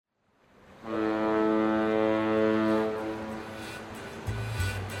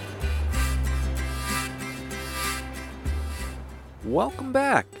Welcome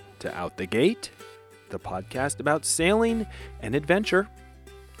back to Out the Gate, the podcast about sailing and adventure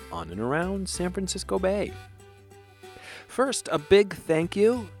on and around San Francisco Bay. First, a big thank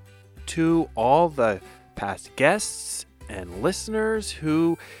you to all the past guests and listeners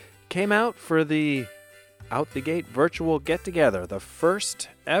who came out for the Out the Gate virtual get-together, the first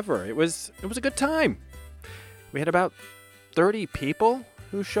ever. It was a good time. We had about 30 people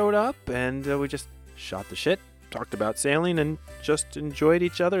who showed up, and we just shot the shit, talked about sailing, and just enjoyed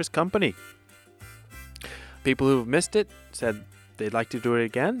each other's company. People who've missed it said they'd like to do it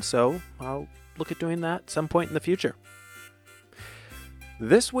again, so I'll look at doing that some point in the future.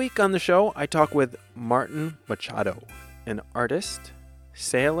 This week on the show, I talk with Martin Machado, an artist,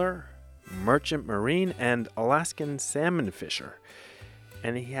 sailor, merchant marine, and Alaskan salmon fisher.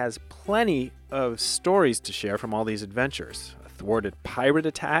 And he has plenty of stories to share from all these adventures. A thwarted pirate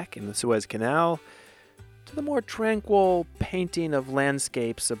attack in the Suez Canal, to the more tranquil painting of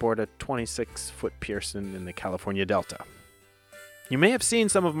landscapes aboard a 26-foot Pearson in the California Delta. You may have seen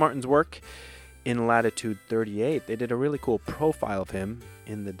some of Martin's work in Latitude 38. They did a really cool profile of him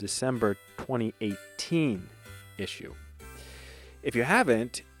in the December 2018 issue. If you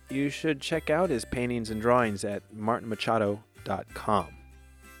haven't, you should check out his paintings and drawings at martinmachado.com.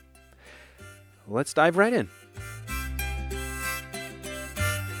 Let's dive right in.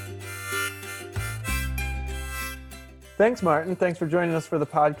 Thanks, Martin. Thanks for joining us for the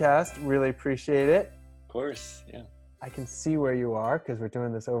podcast. Really appreciate it. Of course, yeah. I can see where you are because we're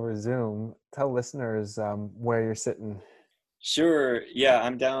doing this over Zoom. Tell listeners where you're sitting. Sure. Yeah,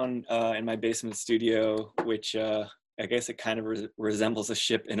 I'm down in my basement studio, which I guess it kind of resembles a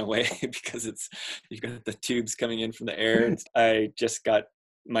ship in a way because you've got the tubes coming in from the air. I just got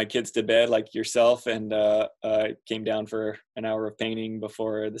my kids to bed like yourself, and came down for an hour of painting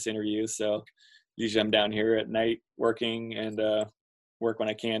before this interview. So usually I'm down here at night working and work when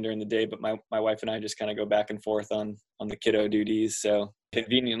I can during the day, but my wife and I just kind of go back and forth on the kiddo duties. So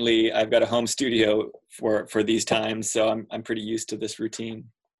conveniently, I've got a home studio for these times, so I'm pretty used to this routine.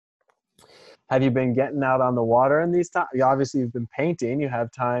 Have you been getting out on the water in these times? Obviously, you've been painting. You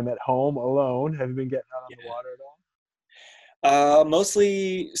have time at home alone. Have you been getting out on the water at all?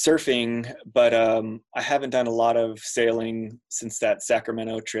 Mostly surfing, but I haven't done a lot of sailing since that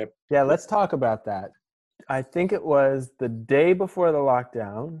Sacramento trip. Yeah, let's talk about that. I think it was the day before the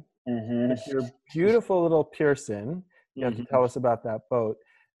lockdown. Mm-hmm. With your beautiful little Pearson. You have to tell us about that boat,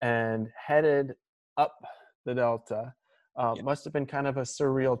 and headed up the Delta. Must have been kind of a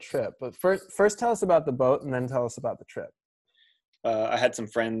surreal trip. But first tell us about the boat, and then tell us about the trip. I had some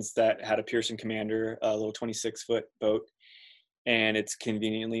friends that had a Pearson Commander, a little 26-foot boat, and it's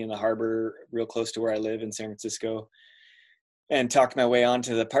conveniently in the harbor real close to where I live in San Francisco, and talked my way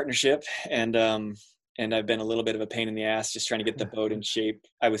onto the partnership. And I've been a little bit of a pain in the ass just trying to get the boat in shape.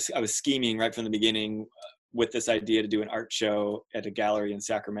 I was scheming right from the beginning with this idea to do an art show at a gallery in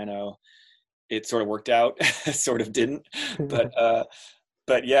Sacramento. It sort of worked out, sort of didn't, but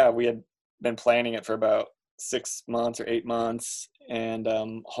yeah, we had been planning it for about 6 months or 8 months, and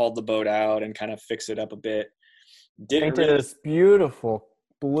hauled the boat out and kind of fixed it up a bit. Painted this beautiful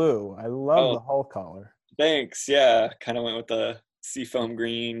blue. I love the hull color. Thanks. Yeah, kind of went with the seafoam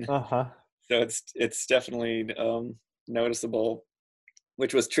green. Uh-huh. So it's definitely noticeable,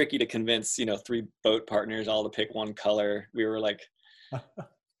 which was tricky to convince 3 boat partners all to pick one color. We were like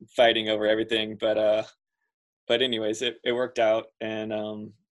fighting over everything, but anyways, it worked out, and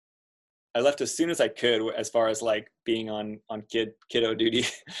I left as soon as I could, as far as like being on kiddo duty,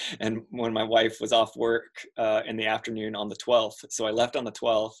 and when my wife was off work in the afternoon on the 12th. So I left on the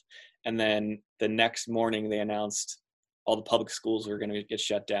 12th, and then the next morning they announced all the public schools were going to get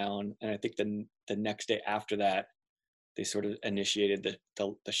shut down, and I think the next day after that they sort of initiated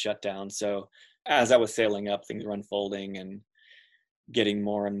the shutdown. So as I was sailing up, things were unfolding and getting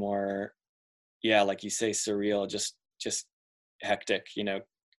more and more, yeah, like you say, surreal, just hectic.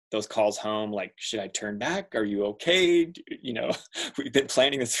 Those calls home, like, should I turn back? Are you okay? We've been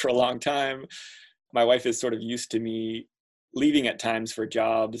planning this for a long time. My wife is sort of used to me leaving at times for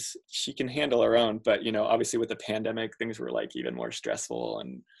jobs. She can handle her own, but obviously with the pandemic, things were like even more stressful,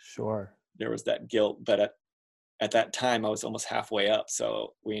 and sure, there was that guilt. But at that time, I was almost halfway up,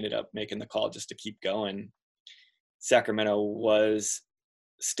 so we ended up making the call just to keep going. Sacramento was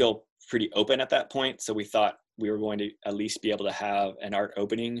still pretty open at that point, so we thought we were going to at least be able to have an art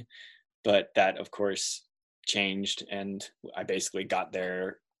opening, but that of course changed, and I basically got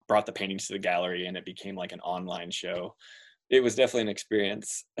there, brought the paintings to the gallery, and it became like an online show. It was definitely an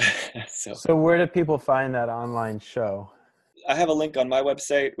experience. So where do people find that online show? I have a link on my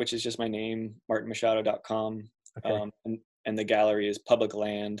website, which is just my name, martinmachado.com. Okay. And and the gallery is Public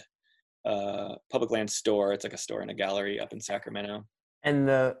Land Store. It's like a store and a gallery up in Sacramento. And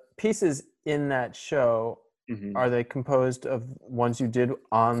the pieces in that show, Hmm. are they composed of ones you did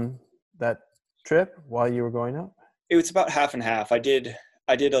on that trip while you were going up? It was about half and half. I did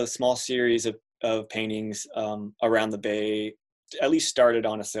a small series of paintings around the bay. At least started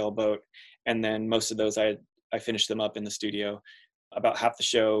on a sailboat, and then most of those I finished them up in the studio. About half the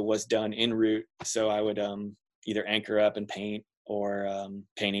show was done en route, so I would either anchor up and paint, or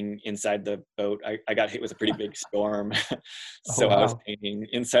painting inside the boat. I got hit with a pretty big storm, Oh, so I was wow. painting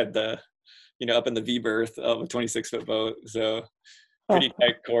inside up in the V berth of a 26-foot boat. So pretty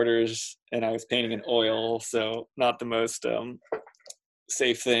tight quarters, and I was painting in oil, so not the most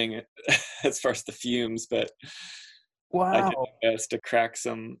safe thing as far as the fumes, but I did Wow. my best to crack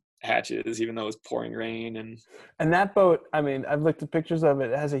some hatches, even though it was pouring rain. And And that boat, I mean, I've looked at pictures of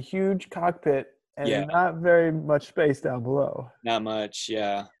it. It has a huge cockpit yeah, and not very much space down below. not much.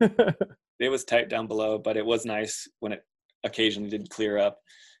 Yeah, it was tight down below, but it was nice when it occasionally did clear up,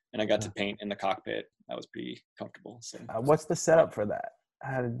 and I got to paint in the cockpit. That was pretty comfortable. So, What's the setup for that?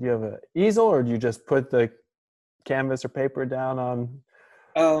 How did you have an easel, or do you just put the canvas or paper down on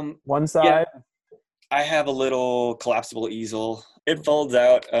one yeah, side? I have a little collapsible easel. It folds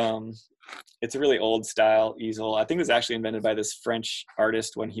out. It's a really old style easel. I think it was actually invented by this French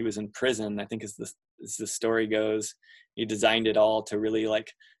artist when he was in prison. I think as the story goes, he designed it all to really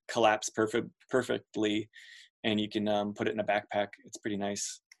like collapse perfectly, and you can put it in a backpack. It's pretty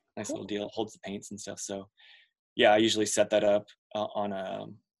nice, little deal. It holds the paints and stuff. So yeah, I usually set that up on a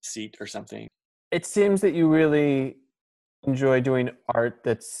seat or something. It seems that you really enjoy doing art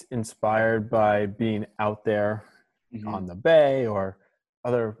that's inspired by being out there Hmm. on the bay or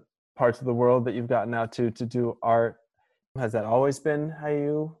other parts of the world that you've gotten out to do art. Has that always been how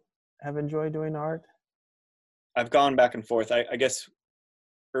you have enjoyed doing art? I've gone back and forth. I guess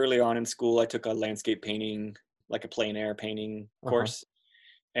early on in school, I took a landscape painting, like a plein air painting Uh-huh. course,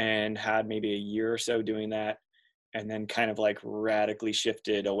 and had maybe a year or so doing that, and then kind of like radically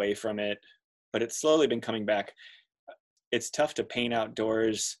shifted away from it. But it's slowly been coming back. It's tough to paint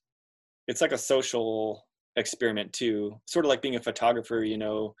outdoors. It's like a social experiment too, sort of like being a photographer.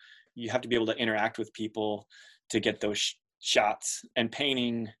 You have to be able to interact with people to get those shots. And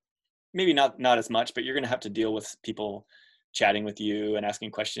painting, maybe not as much, but you're going to have to deal with people chatting with you and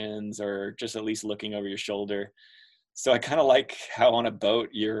asking questions, or just at least looking over your shoulder. So I kind of like how on a boat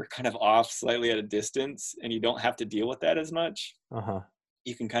you're kind of off slightly at a distance, and you don't have to deal with that as much. Uh-huh.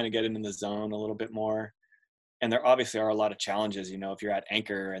 You can kind of get in the zone a little bit more. And there obviously are a lot of challenges. If you're at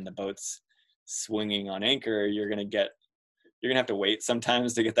anchor and the boat's swinging on anchor, you're gonna have to wait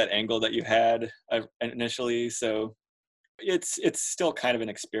sometimes to get that angle that you had initially. So it's still kind of an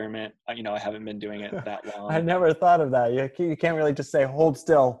experiment. I haven't been doing it that I long. never thought of that. You can't really just say hold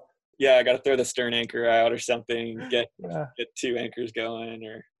still. Yeah, I got to throw the stern anchor out or something. Get Yeah. get two anchors going,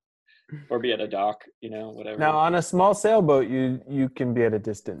 or be at a dock. Now, Whatever. on a small sailboat, you can be at a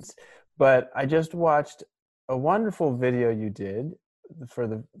distance. But I just watched a wonderful video you did for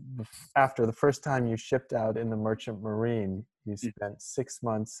the after the first time you shipped out in the Merchant Marine. You spent 6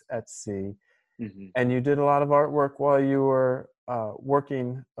 months at sea, Mm-hmm. and you did a lot of artwork while you were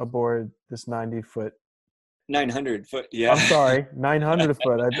working aboard this 90-foot. 900 foot. Yeah. I'm sorry, 900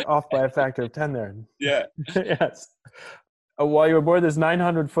 foot. I'm off by a factor of 10 there. Yeah. Yes. While you were aboard this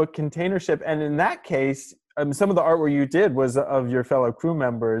 900-foot container ship. And in that case, some of the artwork you did was of your fellow crew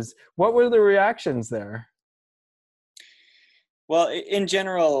members. What were the reactions there? Well, in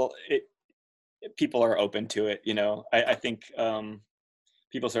general, people are open to it. I think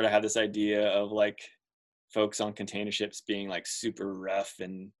people sort of have this idea of like folks on container ships being like super rough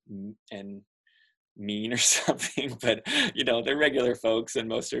and mean or something, but they're regular folks, and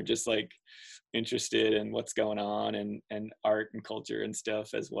most are just like interested in what's going on, and art and culture and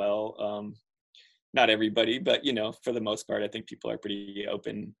stuff as well. Not everybody, but for the most part, I think people are pretty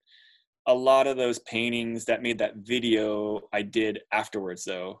open. A lot of those paintings that made that video I did afterwards,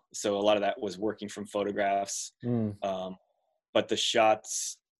 though, so a lot of that was working from photographs. Mm. But the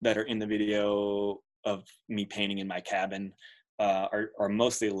shots that are in the video of me painting in my cabin are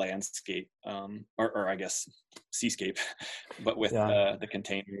mostly landscape, or I guess seascape, but with Yeah. the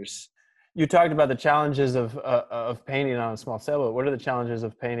containers. You talked about the challenges of painting on a small sailboat. What are the challenges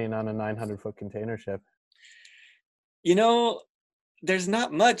of painting on a 900-foot container ship? There's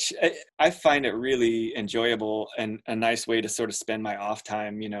not much. I find it really enjoyable and a nice way to sort of spend my off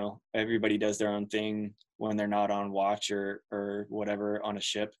time. Everybody does their own thing when they're not on watch or whatever on a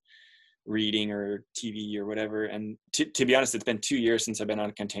ship, reading or TV or whatever. And to be honest, it's been 2 years since I've been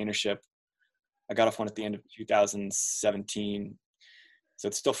on a container ship. I got off one at the end of 2017. So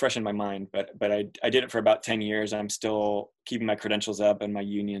it's still fresh in my mind, but I did it for about 10 years. I'm still keeping my credentials up and my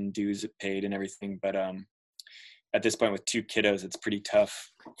union dues paid and everything. But at this point with 2 kiddos, it's pretty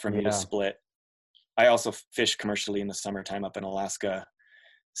tough for me to split. I also fish commercially in the summertime up in Alaska.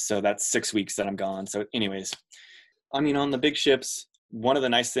 So that's 6 weeks that I'm gone. So anyways, I mean, on the big ships, one of the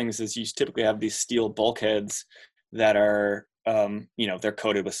nice things is you typically have these steel bulkheads that are, they're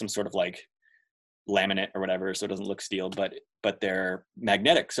coated with some sort of like laminate or whatever, so it doesn't look steel, but they're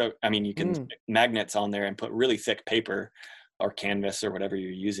magnetic. So, I mean, you can stick magnets on there and put really thick paper or canvas or whatever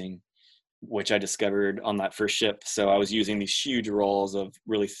you're using, which I discovered on that first ship. So I was using these huge rolls of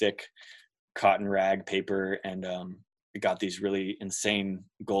really thick cotton rag paper, and I got these really insane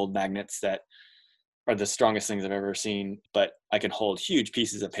gold magnets that are the strongest things I've ever seen, but I can hold huge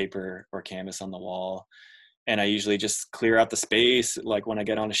pieces of paper or canvas on the wall. And I usually just clear out the space. Like when I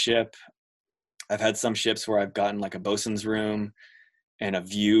get on a ship, I've had some ships where I've gotten like a bosun's room and a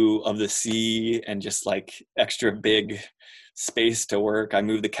view of the sea and just like extra big space to work. I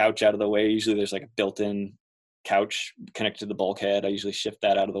move the couch out of the way. Usually there's like a built-in couch connected to the bulkhead. I usually shift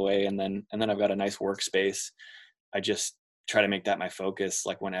that out of the way, and then I've got a nice workspace. I just try to make that my focus.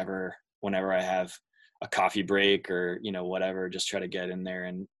 Like whenever I have a coffee break or, whatever, just try to get in there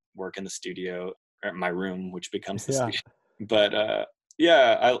and work in the studio or my room, which becomes the studio. But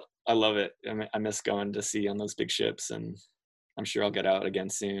I love it. I miss going to sea on those big ships, and I'm sure I'll get out again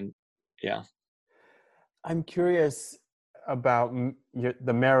soon. Yeah. I'm curious about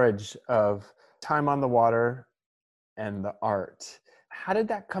the marriage of time on the water and the art. How did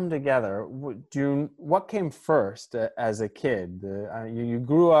that come together? What came first as a kid? You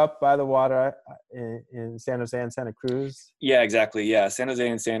grew up by the water in San Jose and Santa Cruz? Yeah, exactly. Yeah, San Jose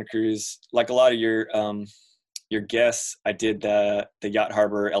and Santa Cruz. Like a lot of your guests, I did the Yacht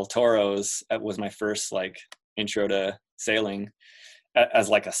Harbor El Toros. That was my first like intro to sailing as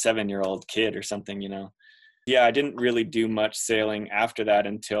like a 7-year-old kid or something, Yeah, I didn't really do much sailing after that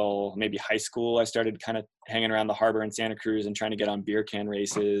until maybe high school. I started kind of hanging around the harbor in Santa Cruz and trying to get on beer can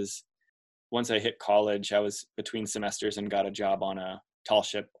races. Once I hit college, I was between semesters and got a job on a tall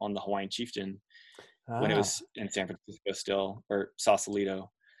ship on the Hawaiian Chieftain when it was in San Francisco still, or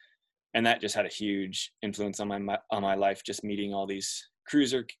Sausalito. And that just had a huge influence on my life, just meeting all these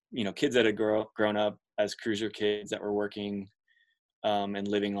cruiser, kids that had grown up as cruiser kids that were working and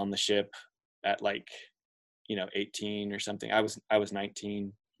living on the ship at like, 18 or something. I was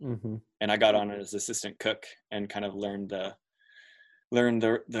 19, and I got on as assistant cook and kind of learned the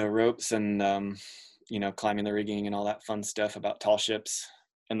ropes and climbing the rigging and all that fun stuff about tall ships.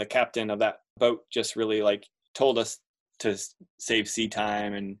 And the captain of that boat just really like told us to save sea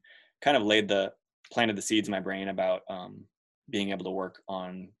time and kind of planted the seeds in my brain about being able to work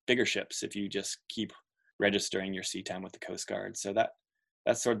on bigger ships if you just keep registering your sea time with the Coast Guard. So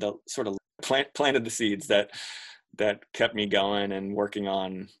that's sort of planted the seeds that kept me going and working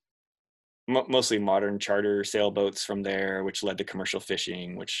on mostly modern charter sailboats from there, which led to commercial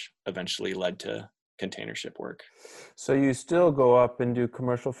fishing, which eventually led to container ship work. So you still go up and do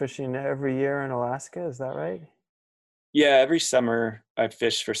commercial fishing every year in Alaska, is that right? Yeah, every summer I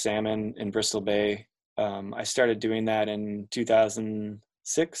fish for salmon in Bristol Bay. I started doing that in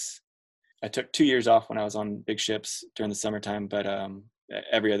 2006. I took 2 years off when I was on big ships during the summertime, but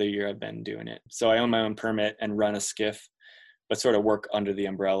every other year I've been doing it. So I own my own permit and run a skiff, but sort of work under the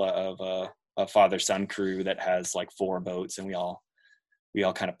umbrella of a father-son crew that has like 4 boats, and we all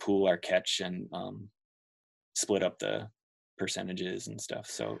kind of pool our catch and split up the percentages and stuff.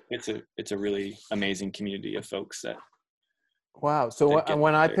 So it's a really amazing community of folks that. Wow. So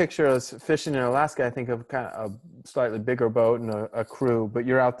when I picture us fishing in Alaska, I think of kind of a slightly bigger boat and a crew, but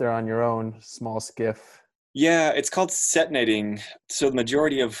you're out there on your own small skiff. Yeah, it's called set netting. So the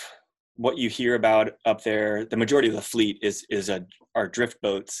majority of what you hear about up there, the majority of the fleet are drift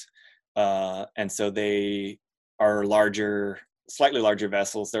boats. And so they are slightly larger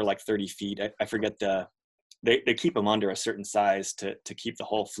vessels. They're like 30 feet. I forget they keep them under a certain size to keep the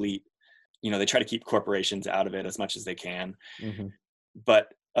whole fleet. They try to keep corporations out of it as much as they can. Mm-hmm.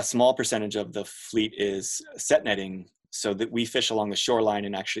 But a small percentage of the fleet is set netting, so that we fish along the shoreline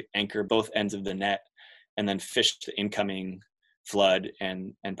and actually anchor both ends of the net and then fish the incoming flood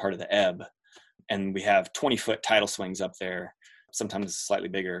and part of the ebb. And we have 20-foot tidal swings up there, sometimes slightly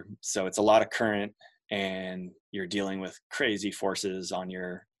bigger. So it's a lot of current, and you're dealing with crazy forces on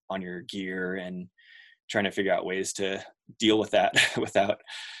your gear and trying to figure out ways to deal with that without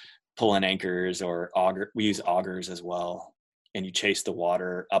pulling anchors or auger. We use augers as well, and you chase the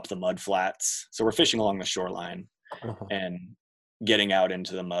water up the mud flats. So we're fishing along the shoreline, and getting out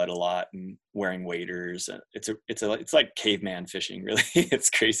into the mud a lot and wearing waders. It's like caveman fishing, really. It's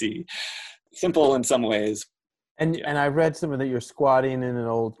crazy, simple in some ways. And I read somewhere that you're squatting in an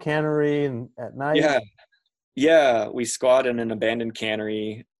old cannery and at night. Yeah. Yeah. We squat in an abandoned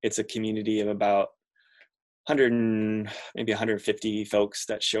cannery. It's a community of about 100 maybe 150 folks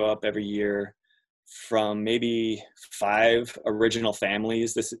that show up every year from maybe 5 original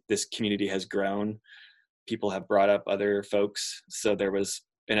families. This community has grown. People have brought up other folks. So there was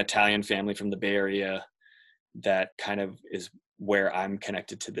an Italian family from the Bay Area that kind of is where I'm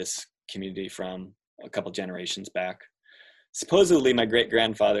connected to this community from a couple generations back. Supposedly my great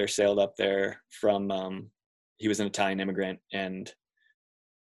grandfather sailed up there from, he was an Italian immigrant, and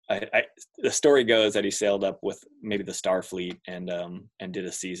the story goes that he sailed up with maybe the Starfleet and did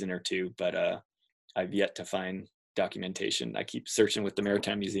a season or two, but I've yet to find documentation. I keep searching with the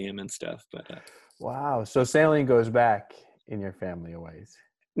Maritime Museum and stuff, but wow. So sailing goes back in your family a ways.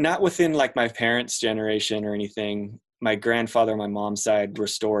 Not within like my parents' generation or anything. My grandfather on my mom's side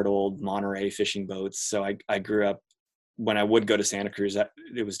restored old Monterey fishing boats. So I grew up, when I would go to Santa Cruz,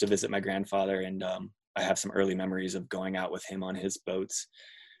 it was to visit my grandfather, and I have some early memories of going out with him on his boats.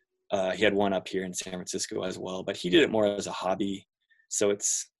 He had one up here in San Francisco as well, but he did it more as a hobby. So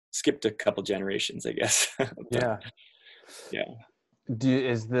it's skipped a couple generations, I guess. Yeah. Yeah.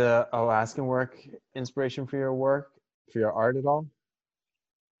 Is the Alaskan work inspiration for your work, for your art at all?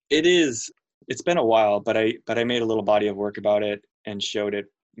 It is. It's been a while, but I made a little body of work about it and showed it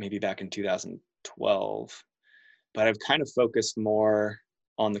maybe back in 2012. But I've kind of focused more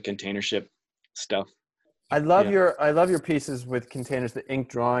on the container ship stuff. I love your pieces with containers, the ink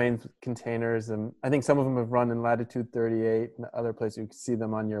drawings, containers, and I think some of them have run in Latitude 38 and other places. You can see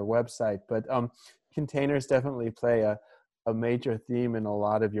them on your website. But containers definitely play a major theme in a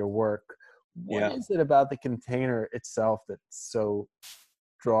lot of your work. What is it about the container itself that so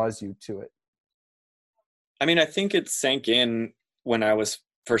draws you to it? I mean, I think it sank in when I was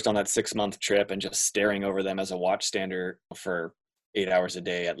first on that 6-month trip and just staring over them as a watchstander for 8 hours a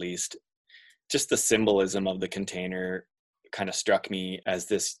day at least. Just the symbolism of the container kind of struck me as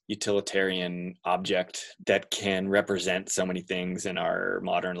this utilitarian object that can represent so many things in our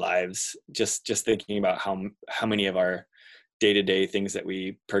modern lives. Just thinking about how many of our day-to-day things that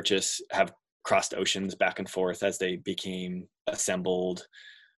we purchase have crossed oceans back and forth as they became assembled.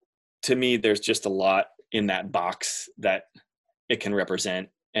 To me, there's just a lot in that box that it can represent,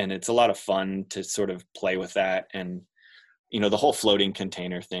 and it's a lot of fun to sort of play with that. And the whole floating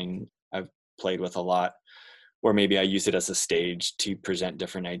container thing I've played with a lot, or maybe I use it as a stage to present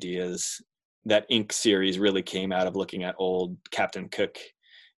different ideas. That ink series really came out of looking at old Captain Cook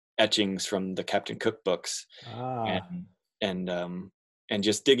etchings from the Captain Cook books, and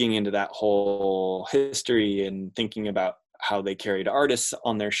just digging into that whole history and thinking about how they carried artists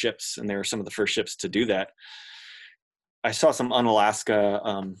on their ships, and they were some of the first ships to do that. I saw some on Alaska,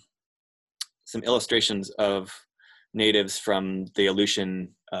 some illustrations of natives from the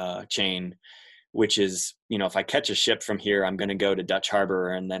Aleutian chain, which is, if I catch a ship from here, I'm going to go to Dutch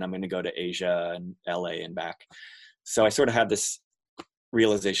Harbor, and then I'm going to go to Asia and LA and back. So I sort of had this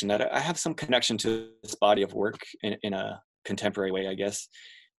realization that I have some connection to this body of work in a contemporary way, I guess.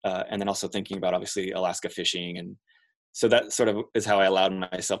 And then also thinking about, obviously, Alaska fishing. And so that sort of is how I allowed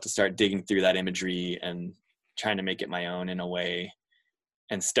myself to start digging through that imagery and trying to make it my own in a way,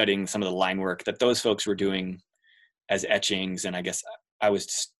 and studying some of the line work that those folks were doing as etchings. And I guess I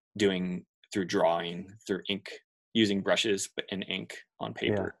was doing through drawing, through ink, using brushes and ink on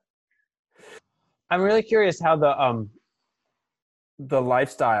paper. Yeah. I'm really curious how the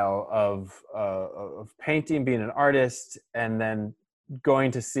lifestyle of painting, being an artist, and then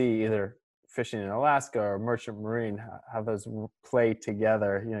going to sea, either fishing in Alaska or merchant marine, how those play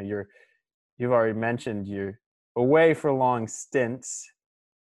together. You've already mentioned you're away for long stints.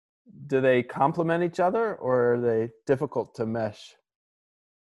 Do they complement each other, or are they difficult to mesh?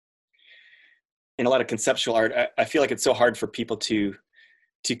 In a lot of conceptual art, I feel like it's so hard for people to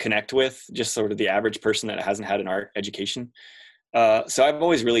connect with, just sort of the average person that hasn't had an art education. So I've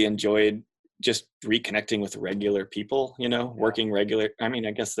always really enjoyed just reconnecting with regular people, working regular. I mean,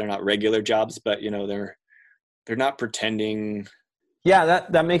 I guess they're not regular jobs, but they're not pretending. Yeah,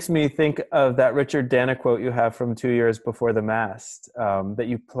 that makes me think of that Richard Dana quote you have from 2 Years Before the Mast, that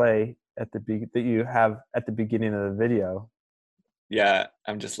you play that you have at the beginning of the video. Yeah,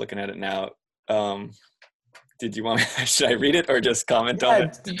 I'm just looking at it now. Did you want me? Should I read it or just comment on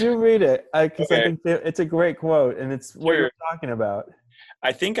it? Do read it, because I think it's a great quote, and it's what you're talking about.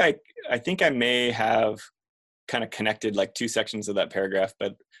 I think I may have kind of connected like two sections of that paragraph,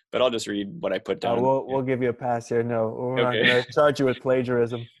 but I'll just read what I put down. We'll give you a pass here. No, we're not Okay. going to charge you with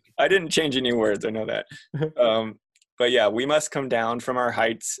plagiarism. I didn't change any words. I know that. But yeah, we must come down from our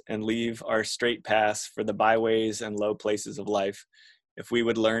heights and leave our straight paths for the byways and low places of life. If we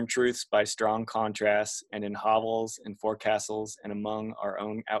would learn truths by strong contrasts, and in hovels and forecastles and among our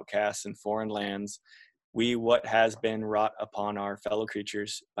own outcasts in foreign lands, we what has been wrought upon our fellow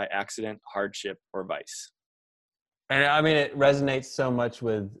creatures by accident, hardship, or vice. And I mean, it resonates so much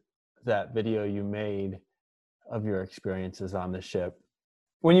with that video you made of your experiences on the ship.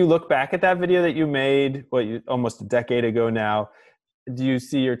 When you look back at that video that you made, almost a decade ago now, do you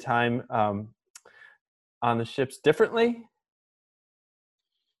see your time on the ships differently?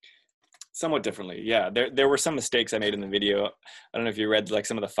 Somewhat differently, yeah. There were some mistakes I made in the video. I don't know if you read like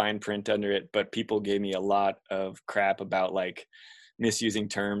some of the fine print under it, but people gave me a lot of crap about like misusing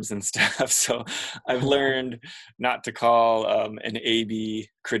terms and stuff. So I've learned not to call an AB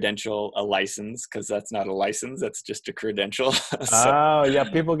credential a license, because that's not a license, that's just a credential. Oh yeah,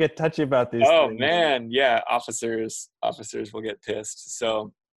 people get touchy about these things. Man, yeah, officers will get pissed.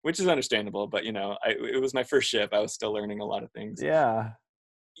 So, which is understandable, but you know, it was my first ship. I was still learning a lot of things.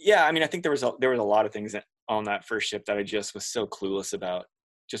 Yeah, I mean, I think there was a lot of things on that first ship that I just was so clueless about.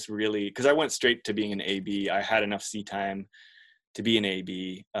 Just really, because I went straight to being an AB. I had enough sea time to be an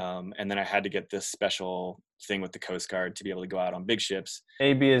AB, and then I had to get this special thing with the Coast Guard to be able to go out on big ships.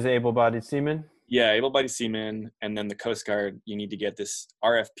 AB is able-bodied seaman? Yeah, able-bodied seaman, and then the Coast Guard, you need to get this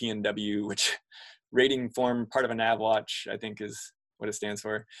RFPNW, which rating form, part of a nav watch, I think is what it stands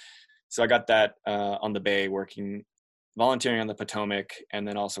for. So I got that on the bay, volunteering on the Potomac, and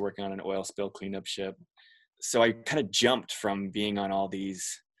then also working on an oil spill cleanup ship. So I kind of jumped from being on all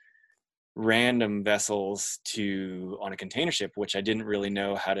these random vessels to on a container ship, which I didn't really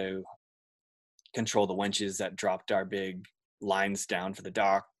know how to control the winches that dropped our big lines down for the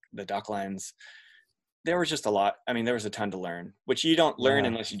dock lines. There was just a lot. I mean, there was a ton to learn, which you don't learn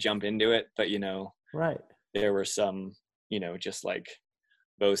unless you jump into it. But, you know, right. There were some, you know, just like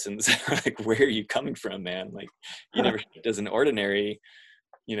bosuns like, where are you coming from, man? Like, you never as an ordinary,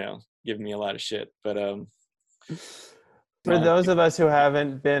 you know, giving me a lot of shit. But for those of us who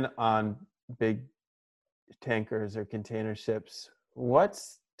haven't been on big tankers or container ships,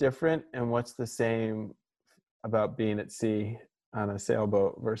 what's different and what's the same about being at sea on a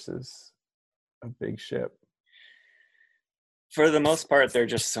sailboat versus a big ship? For the most part, they're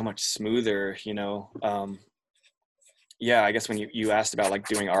just so much smoother, you know. Yeah, I guess when you asked about like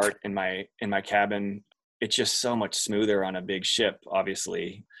doing art in my cabin, it's just so much smoother on a big ship.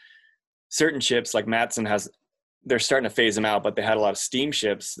 Obviously, certain ships like Matson they're starting to phase them out, but they had a lot of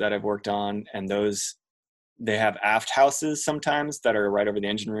steamships that I've worked on, and they have aft houses sometimes that are right over the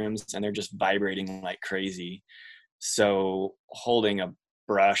engine rooms, and they're just vibrating like crazy. So holding a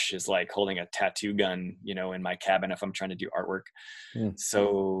brush is like holding a tattoo gun, you know, in my cabin if I'm trying to do artwork.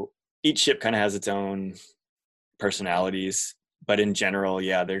 So each ship kind of has its own personalities, but in general,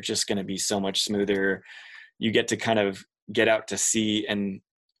 yeah, they're just going to be so much smoother. You get to kind of get out to sea and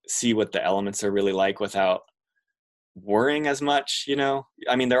see what the elements are really like without worrying as much, you know.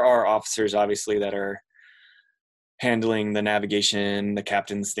 I mean, there are officers obviously that are handling the navigation, the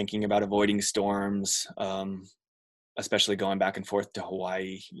captain's thinking about avoiding storms, especially going back and forth to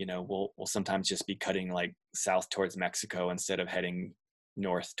Hawaii. You know, we'll sometimes just be cutting like south towards Mexico instead of heading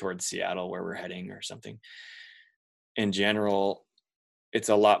north towards Seattle where we're heading or something. In general, it's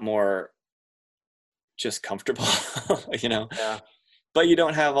a lot more just comfortable, you know. Yeah. But you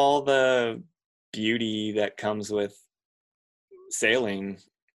don't have all the beauty that comes with sailing,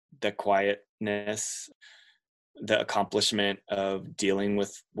 the quietness, the accomplishment of dealing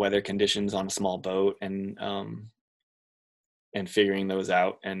with weather conditions on a small boat and figuring those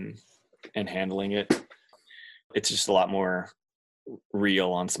out and handling it. It's just a lot more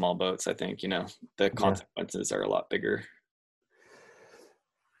real on small boats, I think, you know. The consequences are a lot bigger.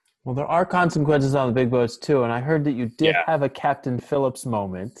 Well, there are consequences on the big boats too, and I heard that you did have a Captain Phillips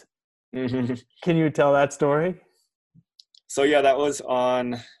moment. Mm-hmm. Can you tell that story? So yeah, that was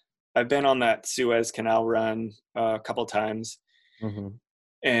I've been on that Suez Canal run a couple times. Mm-hmm.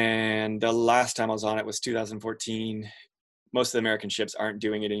 And the last time I was on it was 2014. Most of the American ships aren't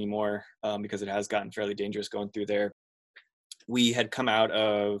doing it anymore because it has gotten fairly dangerous going through there. We had come out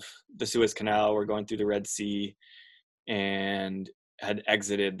of the Suez Canal, we're going through the Red Sea, and had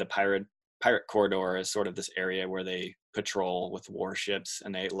exited the pirate corridor as sort of this area where they patrol with warships,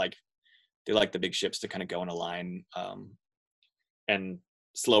 and they like the big ships to kind of go in a line, and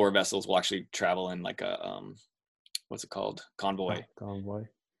slower vessels will actually travel in like a what's it called, convoy. Convoy.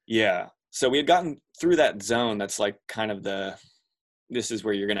 Yeah. So we had gotten through that zone. That's like kind of this is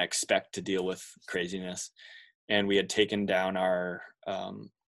where you're going to expect to deal with craziness. And we had taken down our,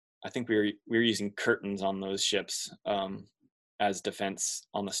 I think we were using curtains on those ships as defense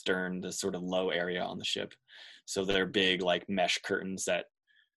on the stern, the sort of low area on the ship. So they're big like mesh curtains that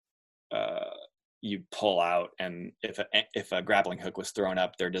you pull out, and if a grappling hook was thrown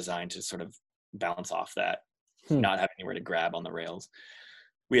up, they're designed to sort of bounce off that, not have anywhere to grab on the rails.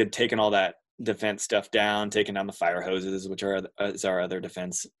 We had taken all that defense stuff down, taken down the fire hoses, which is our other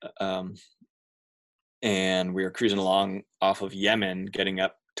defense, and we were cruising along off of Yemen, heading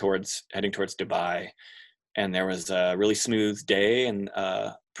towards Dubai, and there was a really smooth day and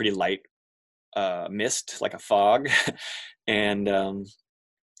pretty light mist, like a fog, and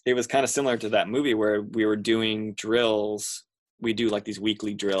it was kind of similar to that movie where we were doing drills. We do like these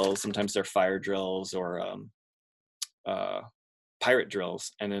weekly drills. Sometimes they're fire drills or pirate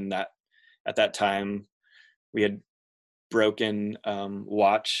drills. And then at that time, we had broken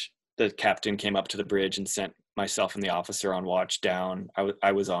watch. The captain came up to the bridge and sent myself and the officer on watch down.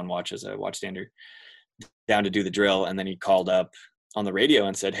 I was on watch as a watchstander down to do the drill. And then he called up on the radio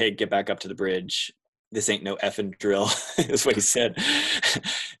and said, "Hey, get back up to the bridge. This ain't no effing drill," is what he said.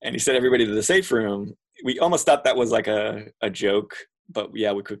 And he said, "Everybody to the safe room." We almost thought that was like a joke, but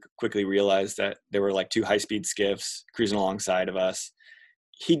yeah, we quickly realized that there were like 2 high-speed skiffs cruising alongside of us.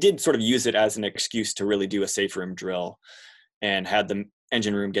 He did sort of use it as an excuse to really do a safe room drill, and had the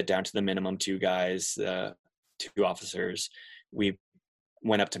engine room get down to the minimum 2 guys, 2 officers. We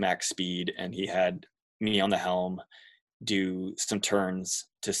went up to max speed, and he had me on the helm do some turns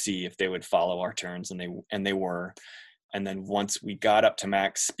to see if they would follow our turns, and they were. And then once we got up to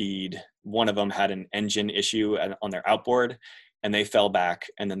max speed, one of them had an engine issue on their outboard, and they fell back,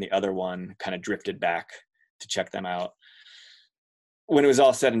 and then the other one kind of drifted back to check them out. When it was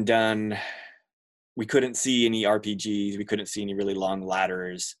all said and done, we couldn't see any RPGs, we couldn't see any really long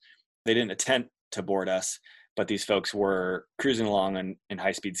ladders. They didn't attempt to board us, but these folks were cruising along in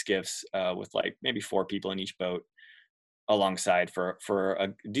high-speed skiffs with like maybe 4 people in each boat alongside for a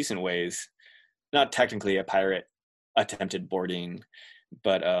decent ways. Not technically a pirate attempted boarding,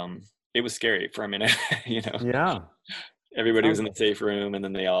 but it was scary for a minute. Yeah, Everybody was in the safe room, and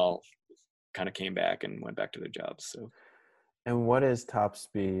then they all kind of came back and went back to their jobs. So, and what is top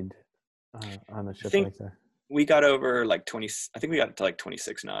speed on a ship like that? We got over like 20. I think we got to like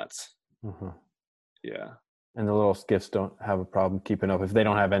 26 knots. Yeah. And the little skiffs don't have a problem keeping up if they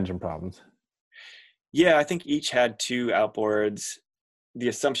don't have engine problems. Yeah, I think each had 2 outboards. The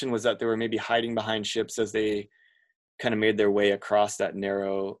assumption was that they were maybe hiding behind ships as they kind of made their way across that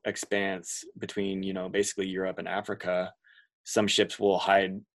narrow expanse between, basically Europe and Africa. Some ships will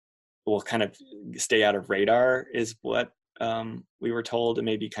kind of stay out of radar, is what we were told, and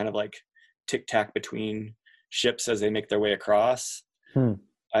maybe kind of like tic-tac between ships as they make their way across.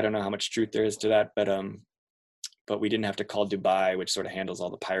 I don't know how much truth there is to that, but we didn't have to call Dubai, which sort of handles all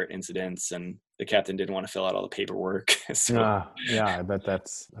the pirate incidents, and the captain didn't want to fill out all the paperwork. So yeah, I bet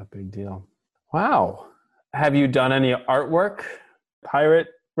that's a big deal. Wow. Have you done any artwork, pirate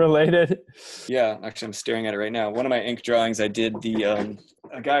related? Yeah, actually I'm staring at it right now. One of my ink drawings, I did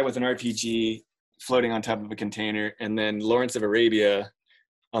a guy with an RPG floating on top of a container, and then Lawrence of Arabia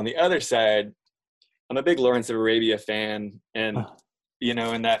on the other side. I'm a big Lawrence of Arabia fan, and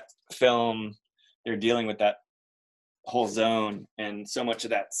in that film they're dealing with that whole zone, and so much of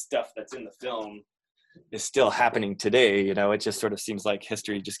that stuff that's in the film is still happening today. It just sort of seems like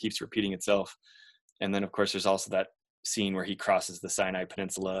history just keeps repeating itself. And then of course there's also that scene where he crosses the Sinai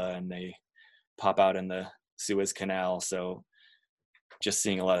Peninsula and they pop out in the Suez Canal. So just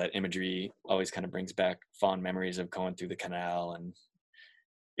seeing a lot of that imagery always kind of brings back fond memories of going through the canal, and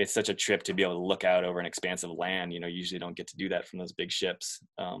it's such a trip to be able to look out over an expanse of land. You usually don't get to do that from those big ships.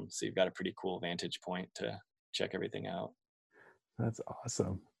 So you've got a pretty cool vantage point to check everything out. That's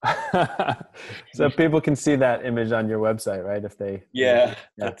awesome. So people can see that image on your website, right? If they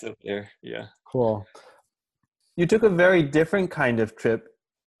that's up there. Yeah. Cool. You took a very different kind of trip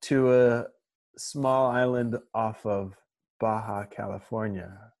to a small island off of Baja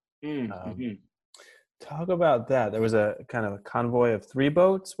California. Talk about that. There was a kind of a convoy of 3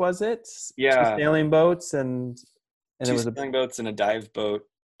 boats, was it? Yeah. 2 sailing boats and 2 there was sailing boats and a dive boat.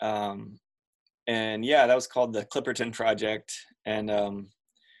 And yeah, that was called the Clipperton Project. And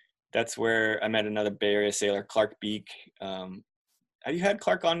that's where I met another Bay Area sailor, Clark Beek. Have you had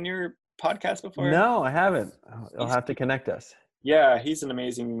Clark on your podcast before? No, I haven't. I'll have to connect us. Yeah, he's an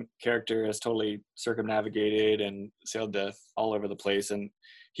amazing character, has totally circumnavigated and sailed to all over the place. And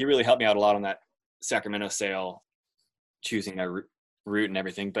he really helped me out a lot on that Sacramento sail, choosing a route and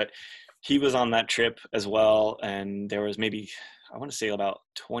everything. But he was on that trip as well. And there was maybe, I want to say about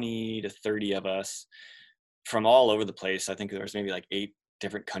 20 to 30 of us from all over the place. I think there was maybe like 8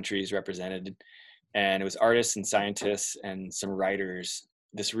 different countries represented. And it was artists and scientists and some writers.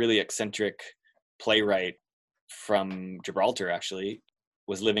 This really eccentric playwright from Gibraltar actually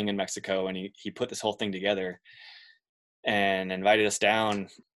was living in Mexico, and he put this whole thing together and invited us down.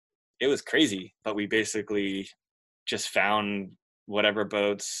 It was crazy, but we basically just found whatever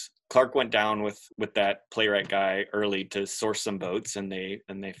boats. Clark went down with that playwright guy early to source some boats, and they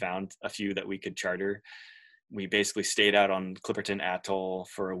found a few that we could charter. We basically stayed out on Clipperton Atoll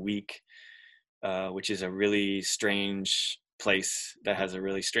for a week, which is a really strange place that has a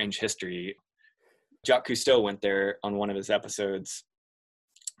really strange history. Jacques Cousteau went there on one of his episodes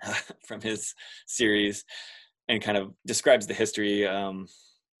from his series and kind of describes the history.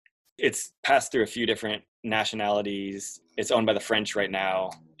 It's passed through a few different nationalities. It's owned by the French right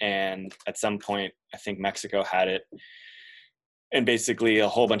now. And at some point, I think Mexico had it. And basically a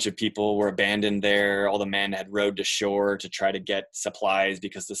whole bunch of people were abandoned there. All the men had rowed to shore to try to get supplies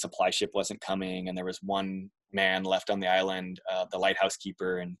because the supply ship wasn't coming. And there was one man left on the island, the lighthouse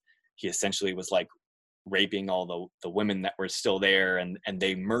keeper. And he essentially was like raping all the women that were still there. And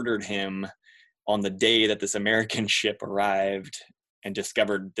they murdered him on the day that this American ship arrived and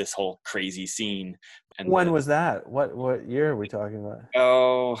discovered this whole crazy scene. And when was that? What year are we talking about?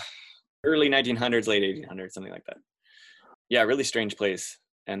 Oh, early 1900s, late 1800s, something like that. Yeah, really strange place.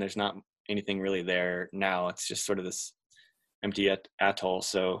 And there's not anything really there now. It's just sort of this empty atoll.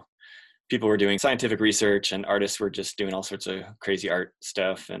 So people were doing scientific research and artists were just doing all sorts of crazy art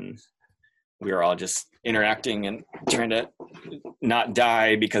stuff. And we were all just interacting and trying to not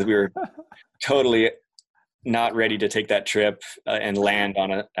die because we were totally not ready to take that trip and land on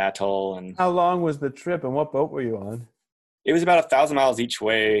an atoll. And how long was the trip and what boat were you on? It was about 1,000 miles each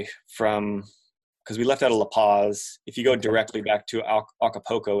way from, because we left out of La Paz. If you go directly back to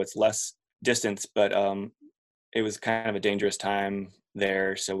Acapulco, it's less distance, but it was kind of a dangerous time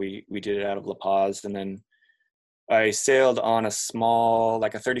there. So we did it out of La Paz. And then I sailed on a small,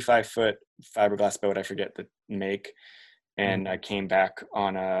 like a 35-foot fiberglass boat, I forget the make. And I came back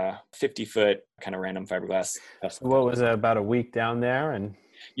on a 50-foot kind of random fiberglass vessel. What was it, about a week down there? And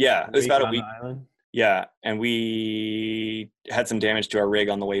yeah, it was about a week. Island? Yeah, and we had some damage to our rig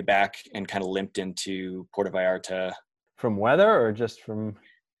on the way back and kind of limped into Puerto Vallarta. From weather or just from?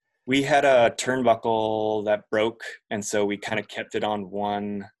 We had a turnbuckle that broke, and so we kind of kept it on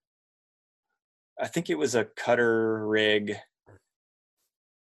one. I think it was a cutter rig.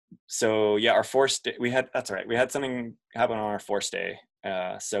 So yeah, our force day, that's right. We had something happen on our force day.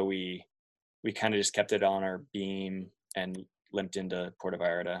 So we kind of just kept it on our beam and limped into Puerto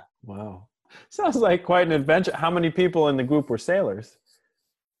Vallarta. Wow. Sounds like quite an adventure. How many people in the group were sailors?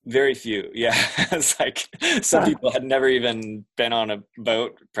 Very few. Yeah. It's like some people had never even been on a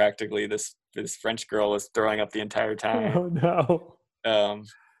boat practically. This French girl was throwing up the entire time. Oh no.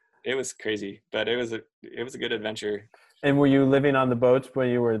 It was crazy, but it was a good adventure. And were you living on the boats when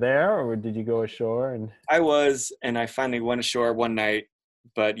you were there, or did you go ashore? And I was, and I finally went ashore one night,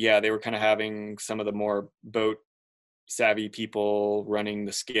 but yeah, they were kind of having some of the more boat savvy people running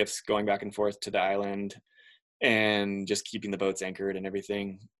the skiffs going back and forth to the island and just keeping the boats anchored and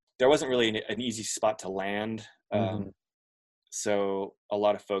everything. There wasn't really an easy spot to land. So a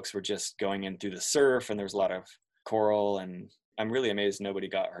lot of folks were just going in through the surf, and there's a lot of coral, and I'm really amazed nobody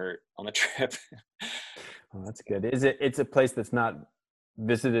got hurt on the trip. Oh, that's good. It's a place that's not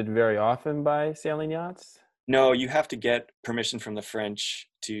visited very often by sailing yachts? No, you have to get permission from the French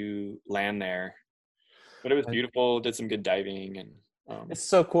to land there. But it was beautiful, did some good diving. And it's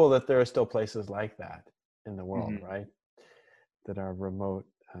so cool that there are still places like that in the world, right? That are remote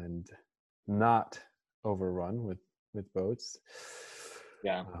and not overrun with boats.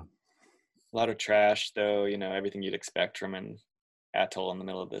 Yeah. A lot of trash, though, everything you'd expect from an atoll in the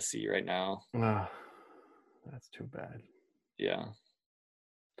middle of the sea right now. That's too bad. Yeah.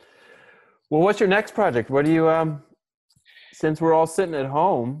 Well, what's your next project? What do you, since we're all sitting at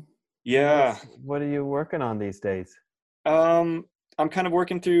home, yeah, what are you working on these days? I'm kind of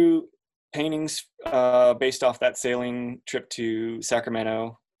working through paintings based off that sailing trip to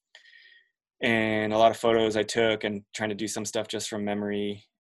Sacramento, and a lot of photos I took, and trying to do some stuff just from memory.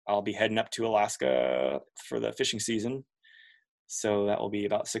 I'll be heading up to Alaska for the fishing season, so that will be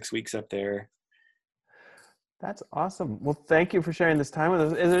about 6 weeks up there. That's awesome. Well, thank you for sharing this time with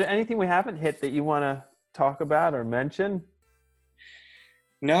us. Is there anything we haven't hit that you want to talk about or mention?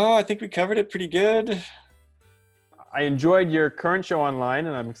 No, I think we covered it pretty good. I enjoyed your current show online,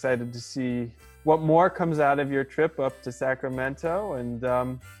 and I'm excited to see what more comes out of your trip up to Sacramento.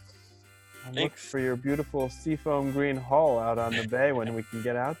 And Look Thanks. for your beautiful seafoam green hull out on the bay when we can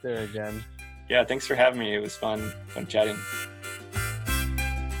get out there again. Yeah, thanks for having me. It was fun chatting.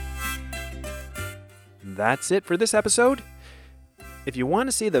 That's it for this episode. If you want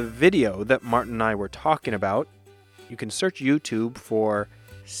to see the video that Martin and I were talking about, you can search YouTube for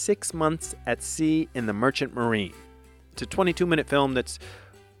 6 Months at Sea in the Merchant Marine. It's a 22-minute film that's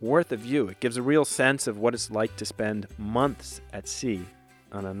worth a view. It gives a real sense of what it's like to spend months at sea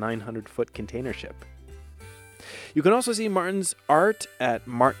on a 900-foot container ship. You can also see Martin's art at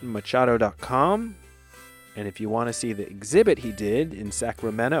martinmachado.com. And if you want to see the exhibit he did in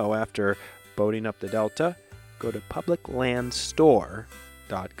Sacramento after boating up the Delta, go to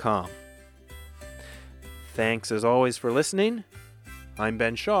publiclandstore.com. Thanks as always for listening. I'm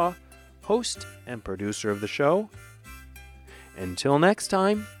Ben Shaw, host and producer of the show. Until next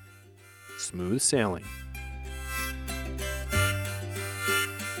time, smooth sailing.